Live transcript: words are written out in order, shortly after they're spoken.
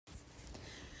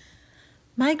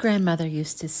My grandmother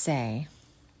used to say,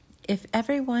 if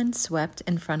everyone swept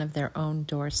in front of their own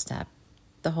doorstep,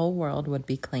 the whole world would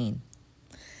be clean.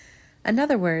 In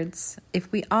other words,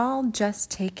 if we all just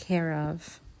take care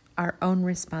of our own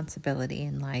responsibility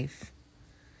in life,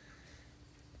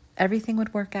 everything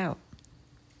would work out.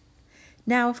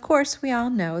 Now, of course, we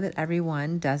all know that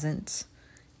everyone doesn't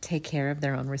take care of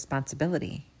their own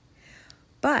responsibility,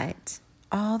 but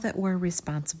all that we're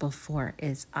responsible for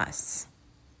is us.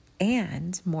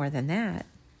 And more than that,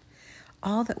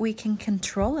 all that we can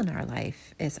control in our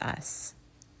life is us.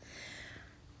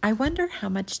 I wonder how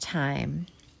much time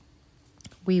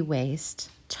we waste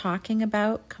talking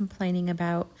about, complaining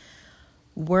about,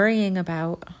 worrying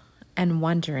about, and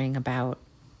wondering about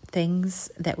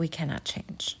things that we cannot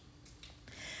change.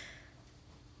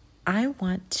 I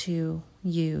want to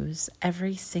use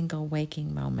every single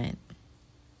waking moment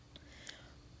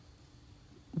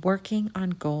working on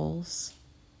goals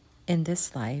in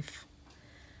this life,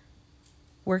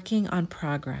 working on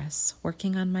progress,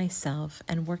 working on myself,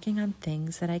 and working on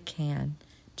things that I can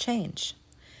change.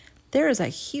 There is a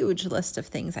huge list of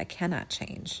things I cannot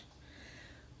change.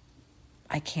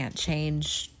 I can't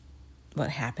change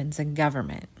what happens in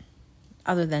government,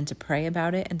 other than to pray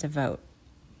about it and to vote.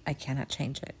 I cannot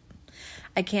change it.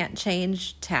 I can't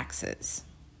change taxes.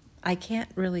 I can't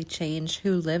really change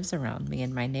who lives around me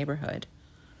in my neighborhood.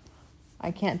 I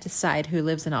can't decide who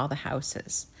lives in all the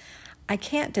houses. I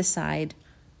can't decide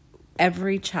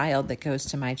every child that goes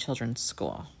to my children's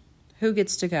school. Who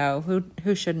gets to go,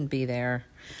 who shouldn't be there.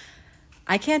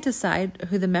 I can't decide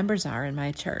who the members are in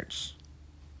my church.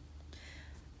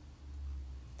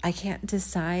 I can't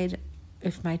decide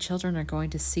if my children are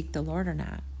going to seek the Lord or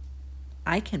not.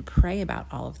 I can pray about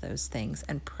all of those things,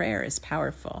 and prayer is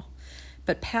powerful.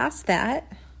 But past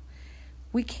that,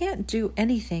 we can't do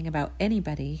anything about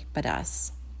anybody but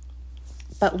us.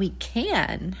 But we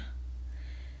can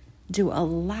do a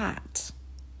lot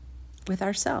with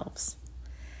ourselves.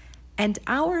 And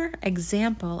our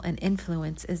example and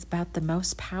influence is about the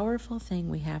most powerful thing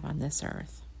we have on this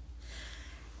earth.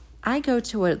 I go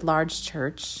to a large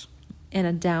church in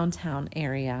a downtown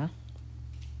area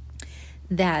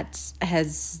that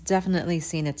has definitely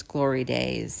seen its glory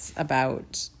days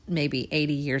about maybe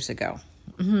 80 years ago.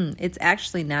 It's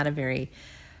actually not a very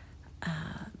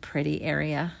pretty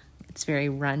area. It's very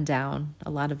run down,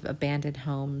 a lot of abandoned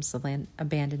homes,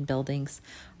 abandoned buildings.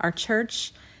 Our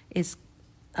church is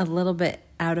a little bit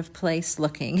out of place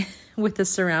looking with the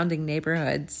surrounding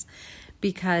neighborhoods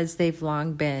because they've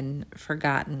long been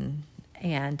forgotten,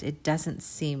 and it doesn't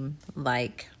seem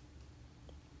like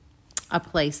a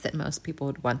place that most people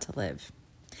would want to live.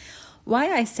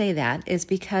 Why I say that is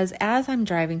because as I'm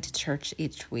driving to church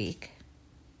each week,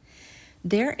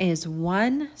 there is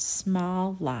one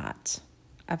small lot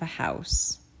of a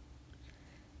house.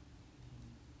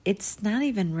 It's not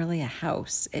even really a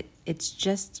house. It's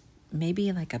just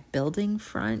maybe like a building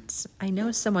front. I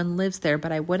know someone lives there,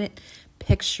 but I wouldn't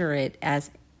picture it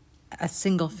as a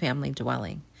single family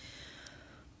dwelling.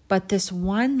 But this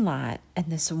one lot and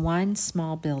this one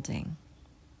small building,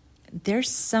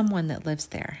 there's someone that lives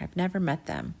there. I've never met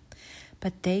them,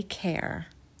 but they care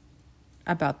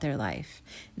about their life.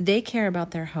 They care about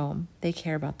their home. They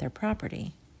care about their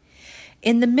property.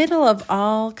 In the middle of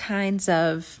all kinds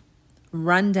of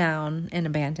rundown and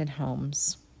abandoned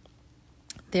homes,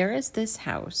 there is this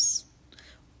house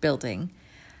building.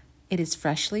 It is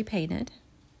freshly painted.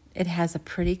 It has a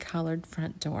pretty colored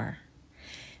front door.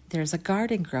 There's a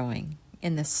garden growing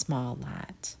in this small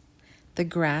lot. The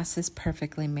grass is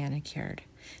perfectly manicured.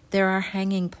 There are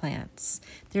hanging plants.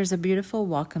 There's a beautiful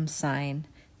welcome sign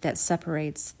that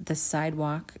separates the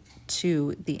sidewalk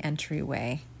to the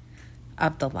entryway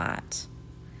of the lot.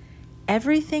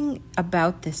 Everything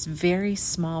about this very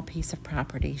small piece of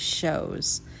property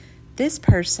shows this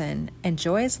person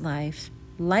enjoys life,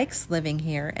 likes living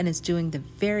here, and is doing the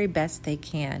very best they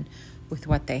can with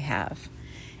what they have.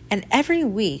 And every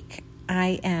week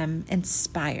I am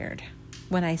inspired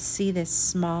when I see this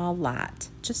small lot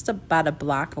just about a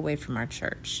block away from our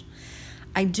church.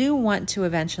 I do want to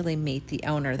eventually meet the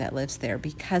owner that lives there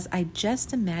because I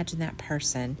just imagine that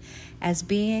person as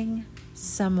being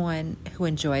someone who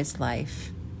enjoys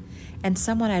life and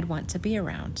someone I'd want to be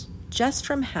around just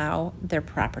from how their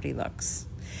property looks.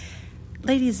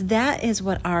 Ladies, that is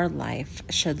what our life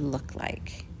should look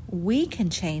like. We can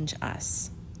change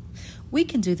us. We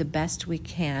can do the best we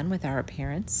can with our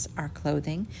appearance, our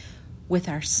clothing, with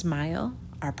our smile,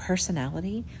 our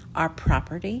personality, our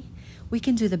property. We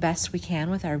can do the best we can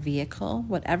with our vehicle.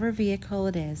 Whatever vehicle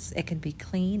it is, it can be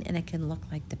clean and it can look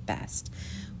like the best.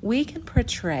 We can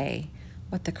portray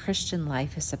what the Christian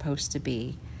life is supposed to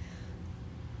be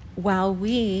while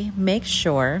we make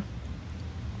sure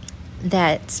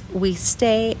that we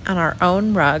stay on our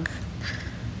own rug,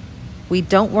 we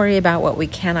don't worry about what we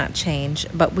cannot change,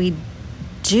 but we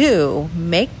do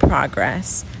make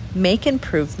progress, make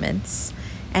improvements,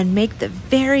 and make the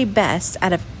very best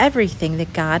out of everything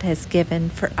that God has given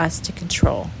for us to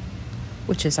control,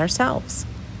 which is ourselves,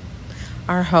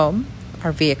 our home,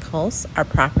 our vehicles, our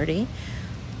property.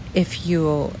 If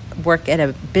you work at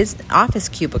a office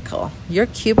cubicle, your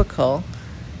cubicle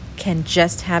can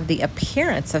just have the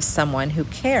appearance of someone who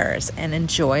cares and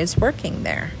enjoys working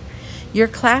there. Your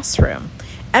classroom,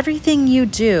 everything you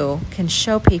do can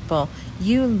show people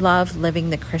you love living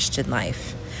the Christian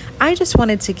life. I just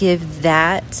wanted to give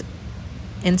that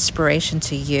inspiration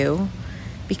to you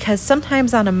because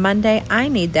sometimes on a Monday, I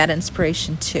need that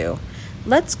inspiration too.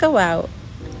 Let's go out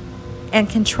and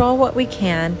control what we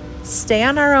can, stay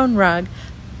on our own rug,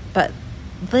 but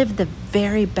live the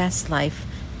very best life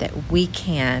that we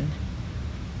can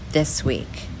this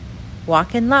week.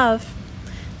 Walk in love,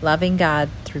 loving God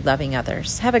through loving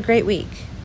others. Have a great week.